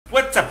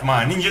What's up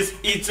my ninjas,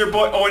 it's your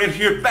boy Onel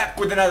here, back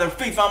with another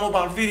FIFA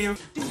mobile video.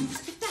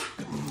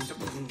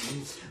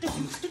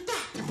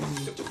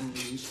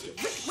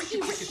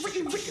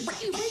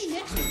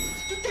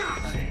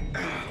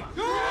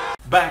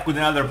 Back with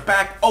another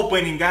pack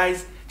opening,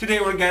 guys. Today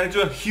we're gonna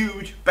do a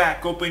huge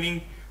pack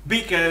opening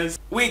because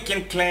we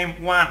can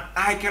claim one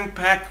icon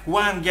pack,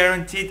 one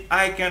guaranteed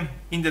icon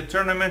in the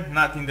tournament,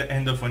 not in the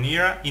end of an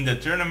era, in the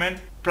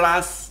tournament.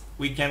 Plus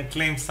we can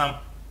claim some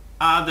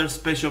other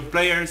special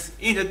players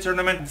in the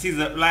tournament. This is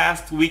the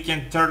last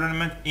weekend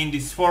tournament in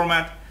this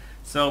format,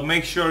 so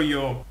make sure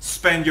you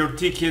spend your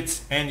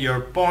tickets and your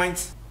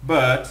points.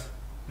 But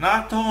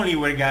not only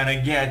we're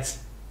gonna get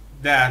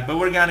that, but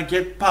we're gonna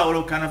get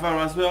Paulo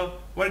Cannavaro as well.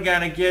 We're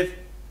gonna get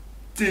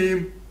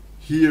Team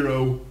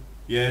Hero.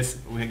 Yes,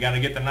 we're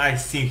gonna get a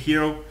nice Team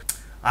Hero.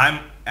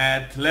 I'm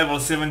at level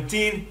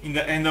 17 in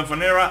the end of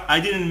an era. I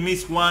didn't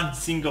miss one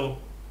single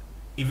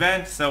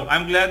event, so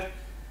I'm glad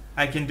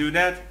I can do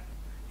that.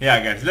 Yeah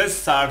guys, let's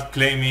start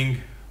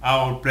claiming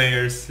our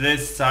players.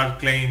 Let's start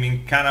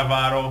claiming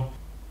Cannavaro.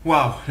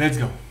 Wow, let's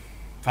go.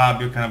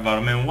 Fabio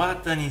Cannavaro, man,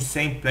 what an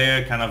insane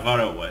player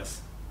Cannavaro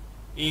was.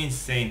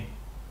 Insane.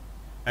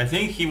 I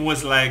think he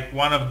was like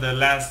one of the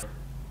last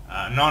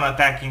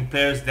non-attacking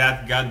players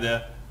that got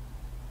the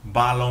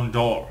Ballon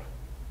d'Or,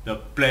 the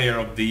player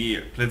of the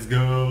year. Let's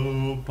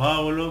go,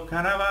 Paulo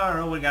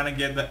Cannavaro. We're gonna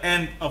get the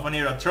end of an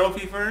era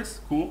trophy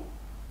first, cool.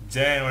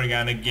 Then we're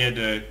gonna get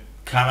the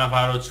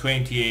Cannavaro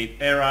 28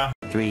 era.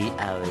 3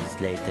 hours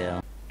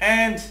later.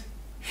 And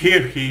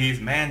here he is,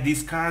 man.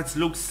 These cards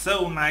look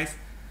so nice.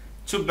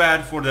 Too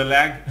bad for the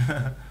lag.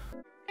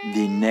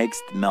 The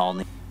next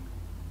morning.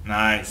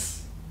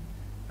 Nice.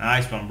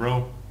 Nice one,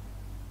 bro.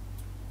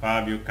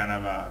 Fabio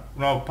Cannavaro.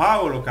 No,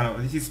 Paolo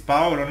Cannavaro. This is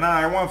Paolo. Nah,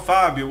 I want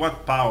Fabio.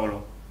 What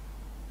Paolo?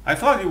 I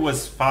thought it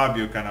was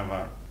Fabio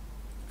Cannavaro.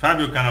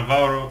 Fabio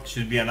Cannavaro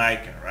should be an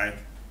icon, right?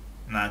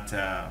 Not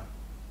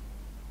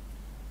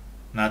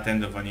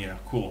end of an era.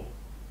 Cool.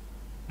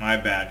 My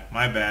bad.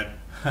 My bad.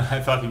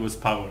 I thought it was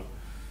Paolo.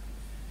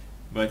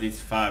 But it's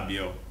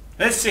Fabio.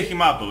 Let's check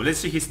him out though.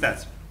 Let's check his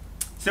stats.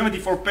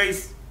 74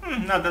 pace.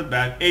 Not that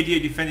bad. 88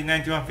 defending,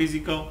 91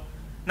 physical.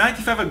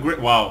 95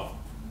 aggression. Wow.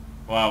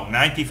 Wow.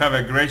 95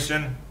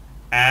 aggression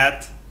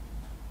at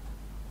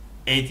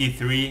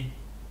 83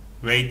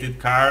 rated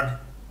card.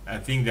 I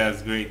think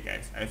that's great,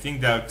 guys. I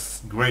think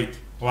that's great.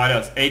 What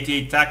else?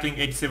 88 tackling,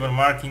 87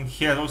 marking.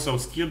 He has also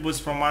skill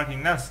boost from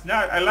marking. Nice.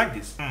 I like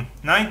this.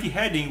 90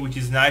 heading, which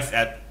is nice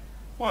at...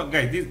 Well,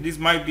 guys, this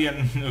might be a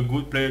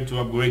good player to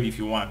upgrade if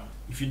you want.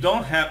 If you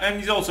don't have... And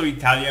he's also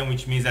Italian,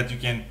 which means that you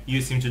can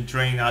use him to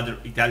train other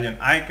Italian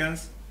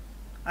icons.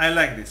 I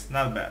like this.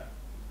 Not bad.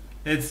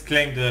 Let's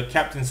claim the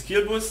captain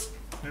skill boost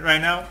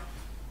right now.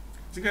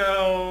 Let's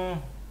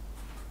go.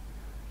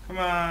 Come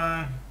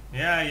on.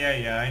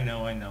 Yeah. I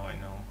know.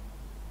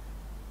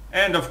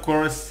 And of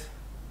course...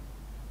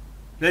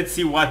 Let's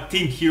see what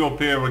Team Hero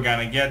player we're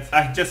gonna get.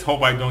 I just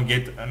hope I don't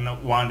get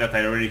one that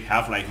I already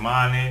have, like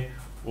Mane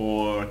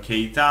or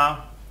Keita.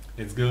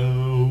 Let's go.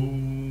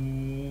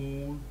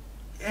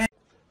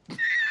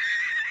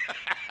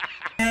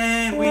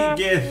 And we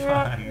get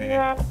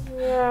Mane. We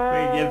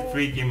get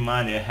freaking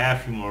Mane. I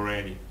have him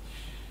already.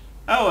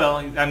 Oh well,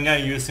 I'm gonna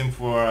use him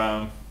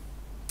for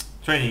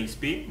training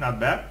XP. Not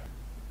bad.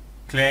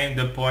 Claim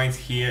the points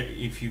here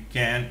if you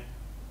can.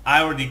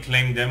 I already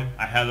claimed them.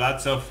 I have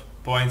lots of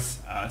points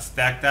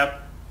stacked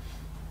up.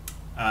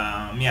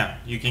 Yeah,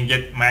 you can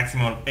get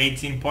maximum of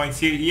 18 points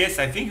here. Yes,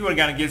 I think we're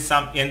gonna get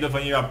some end of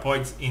an era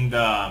points in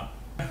the...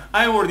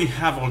 I already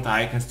have all the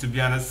icons, to be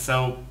honest,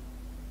 so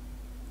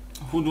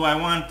who do I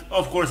want?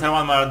 Of course I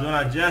want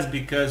Maradona, just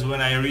because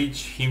when I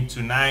reach him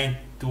to 9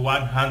 to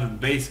 100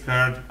 base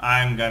card,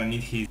 I'm gonna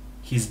need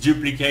his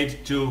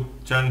duplicate to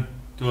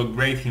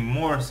upgrade him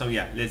more. So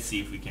yeah, let's see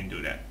if we can do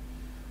that.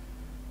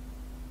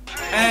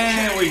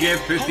 And we get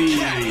Petit.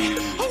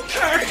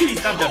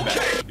 It's not that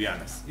bad, to be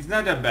honest. It's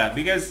not that bad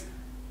because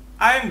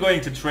I'm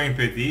going to train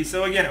Petit.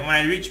 So again, when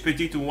I reach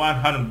Petit to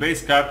 100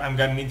 base card, I'm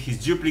gonna need his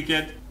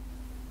duplicate.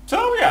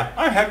 So yeah,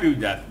 I'm happy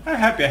with that. I'm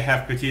happy I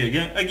have Petit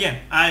again.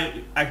 Again,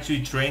 I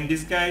actually trained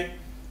this guy.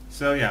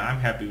 So yeah, I'm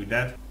happy with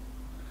that.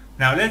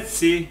 Now let's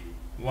see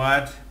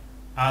what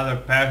other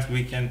packs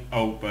we can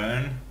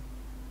open.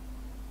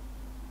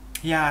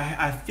 Yeah,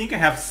 I think I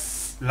have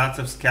lots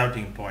of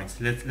scouting points.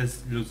 Let's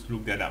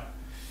look that up.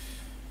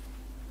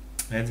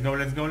 Let's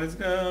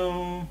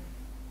go.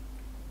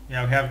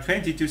 Yeah, we have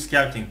 22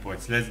 scouting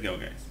points. Let's go,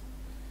 guys.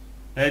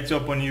 Let's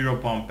open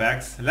Europon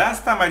packs.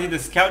 Last time I did a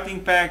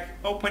scouting pack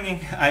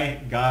opening,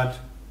 I got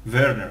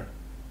Werner.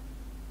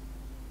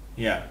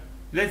 Yeah,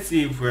 let's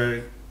see if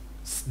we're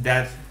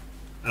that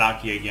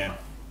lucky again.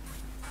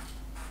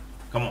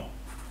 Come on.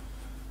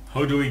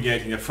 Who do we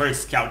get in the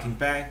first scouting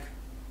pack?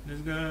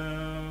 Let's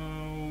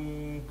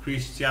go.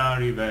 Christian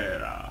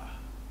Rivera.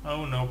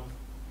 Oh no,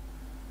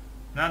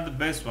 not the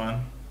best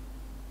one.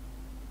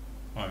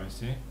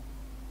 Obviously.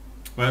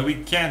 Well, we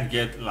can't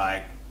get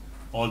like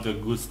all the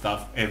good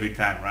stuff every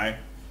time, right?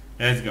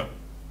 Let's go.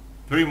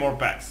 3 more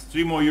packs.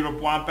 3 more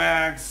Europe 1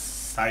 packs.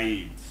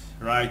 Said.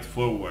 Right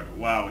forward.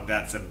 Wow,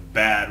 that's a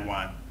bad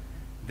one.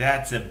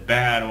 That's a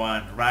bad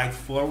one. Right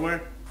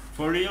forward.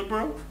 For real,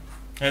 bro?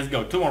 Let's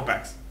go. 2 more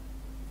packs.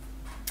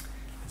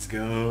 Let's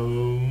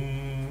go.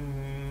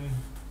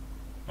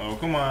 Oh,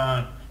 come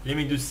on. Let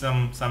me do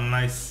some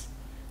nice,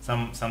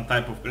 some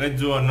type of, let's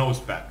do a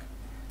nose pack.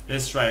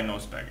 Let's try a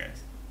nose pack,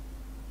 guys.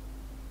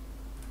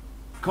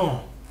 Come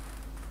on.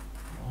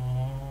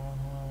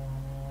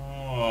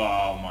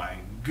 Oh my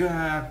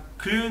god.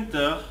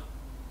 Klunter.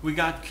 We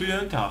got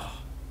Klunter.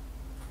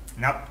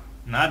 Nope,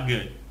 not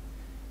good.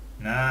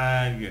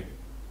 Not good.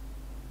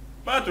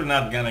 But we're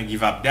not gonna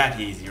give up that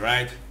easy,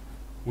 right?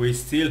 We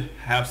still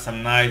have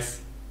some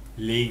nice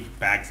league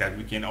packs that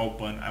we can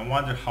open. I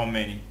wonder how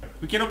many.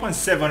 We can open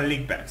 7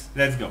 league packs.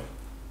 Let's go.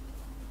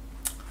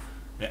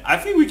 I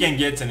think we can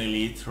get an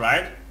elite,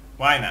 right?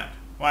 Why not?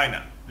 Why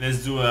not?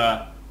 Let's do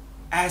a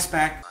ass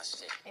pack.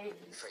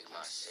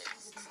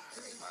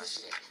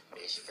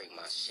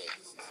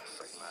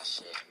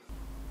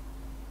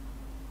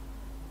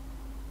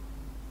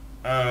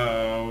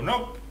 Oh,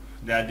 nope.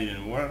 That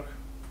didn't work.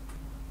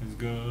 Let's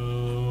go.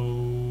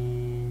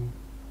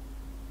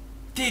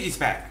 Titties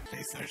pack.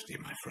 Stay thirsty,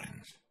 my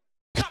friends.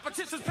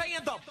 Competition's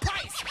paying the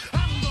price.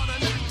 I'm gonna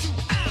knock you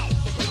out.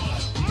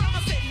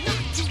 Mama said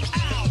knock you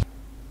out.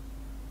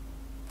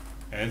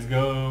 Let's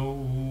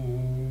go.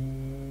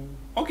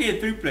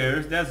 Okay, 3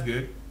 players. That's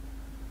good.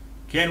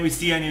 Can we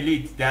see an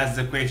elite? That's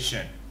the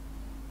question.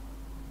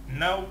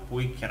 Nope,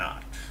 we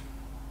cannot.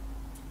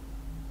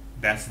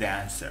 That's the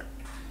answer.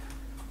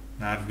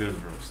 Not good,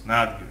 bros.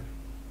 Not good.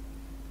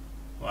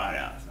 What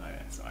else? What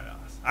else? What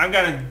else? I'm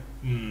gonna.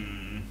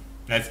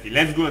 Let's see.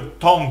 Let's go a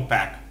tongue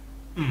pack.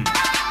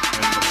 Let's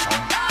go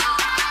tongue.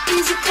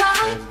 Easy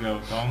come, Let's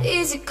go tongue.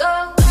 easy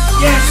go.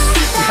 Yes!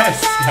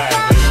 Yes, guys.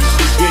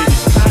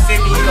 Yes,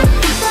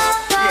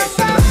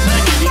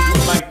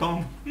 with my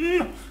tongue.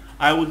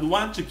 I would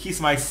want to kiss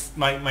my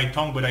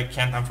tongue, but I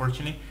can't,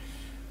 unfortunately.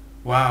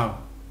 Wow.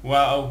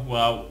 Wow,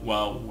 wow,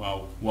 wow,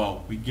 wow,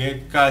 wow. We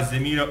get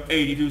Casemiro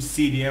 82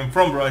 CDM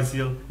from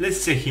Brazil. Let's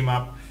set him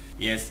up.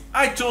 Yes,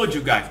 I told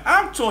you guys.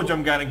 I told you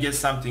I'm gonna get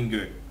something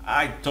good.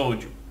 I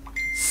told you.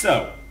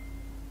 So,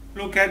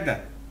 look at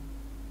that.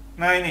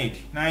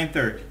 980,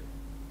 930,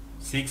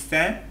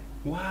 610.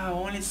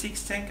 Wow, only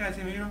 610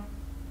 Casemiro.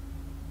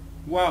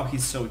 Wow,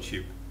 he's so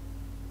cheap.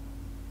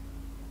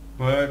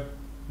 But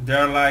there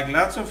are like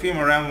lots of him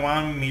around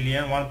 1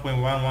 million,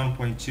 1.1,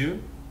 1.2.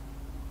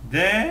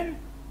 Then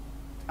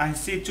I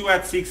see 2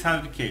 at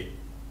 600k.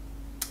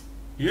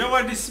 You know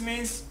what this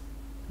means?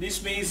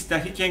 This means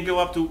that he can go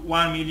up to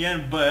 1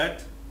 million,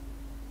 but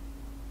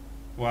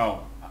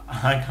wow,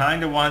 I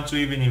kind of want to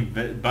even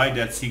buy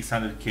that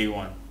 600k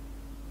one.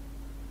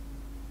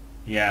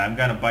 Yeah, I'm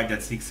gonna buy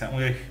that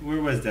 600.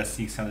 Where was that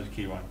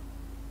 600k one?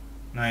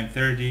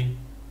 930,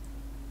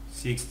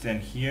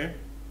 610 here.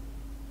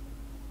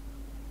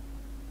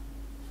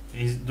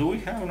 Do we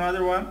have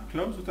another one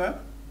close to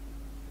that?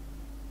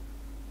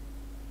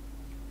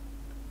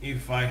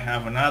 If I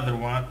have another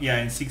one, yeah,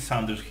 in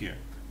 600 here.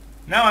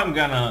 Now I'm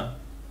gonna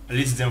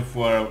list them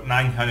for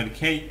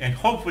 900k and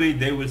hopefully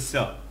they will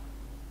sell.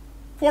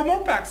 4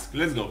 more packs.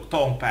 Let's go.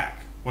 Tongue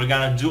pack. We're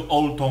gonna do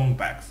all tongue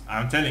packs.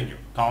 I'm telling you,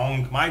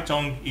 my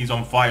tongue is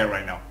on fire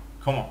right now.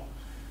 Come on.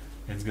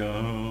 Let's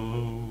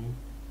go.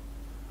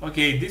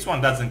 Okay, this one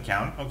doesn't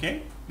count.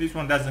 Okay, this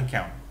one doesn't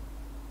count.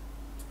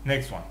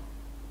 Next one.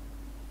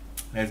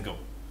 Let's go.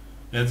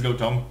 Let's go,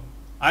 tongue.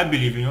 I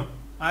believe in you.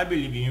 I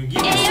believe in you.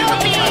 Give me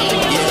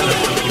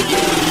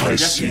 75.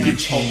 Just keep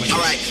opening.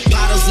 Alright,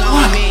 bottles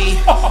on me.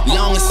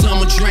 Long as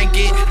someone drink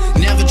it.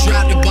 Never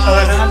drop the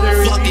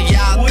bottle. Fuck it,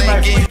 y'all with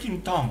my thinking.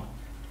 freaking tongue.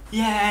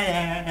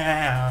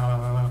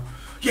 Yeah.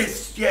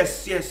 Yes,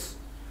 yes, yes.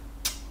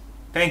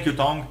 Thank you,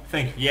 tongue.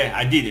 Thank you. Yeah,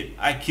 I did it.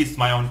 I kissed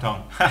my own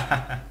tongue.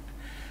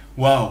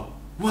 Wow.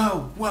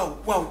 Wow, wow,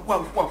 wow,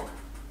 wow, wow.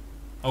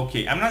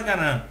 Okay, I'm not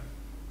gonna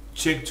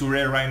check to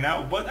rare right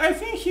now, but I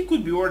think he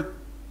could be worth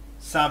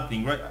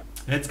something, right?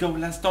 Let's go,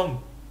 last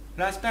tongue.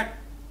 Last pack.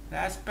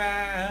 Last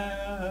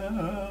pack.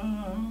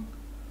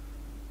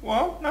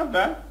 Well, not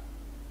bad.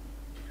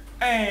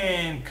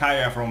 And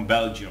Kaya from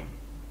Belgium.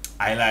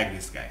 I like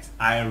this, guys.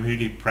 I'm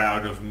really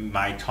proud of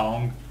my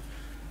tongue.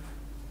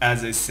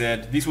 As I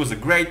said, this was a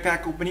great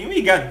pack opening.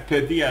 We got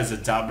Pepe as a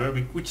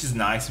doubler, which is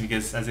nice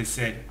because, as I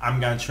said, I'm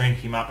gonna train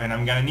him up and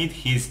I'm gonna need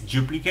his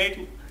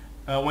duplicate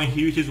when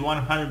he reaches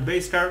 100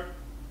 base card.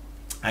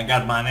 I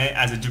got Mane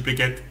as a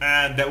duplicate,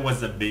 and that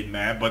was a bit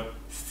mad, but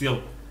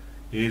still,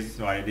 it is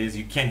what it is.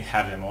 You can't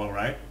have them all,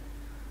 right?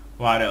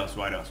 What else?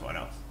 What else? What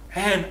else?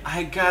 And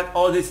I got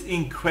all these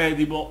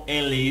incredible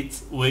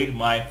elites with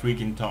my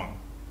freaking tongue.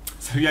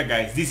 So yeah,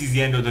 guys, this is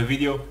the end of the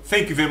video.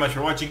 Thank you very much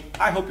for watching.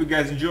 I hope you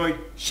guys enjoyed.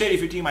 Share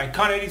if you think my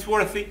content is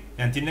worthy.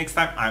 Until next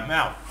time, I'm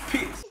out.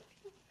 Peace.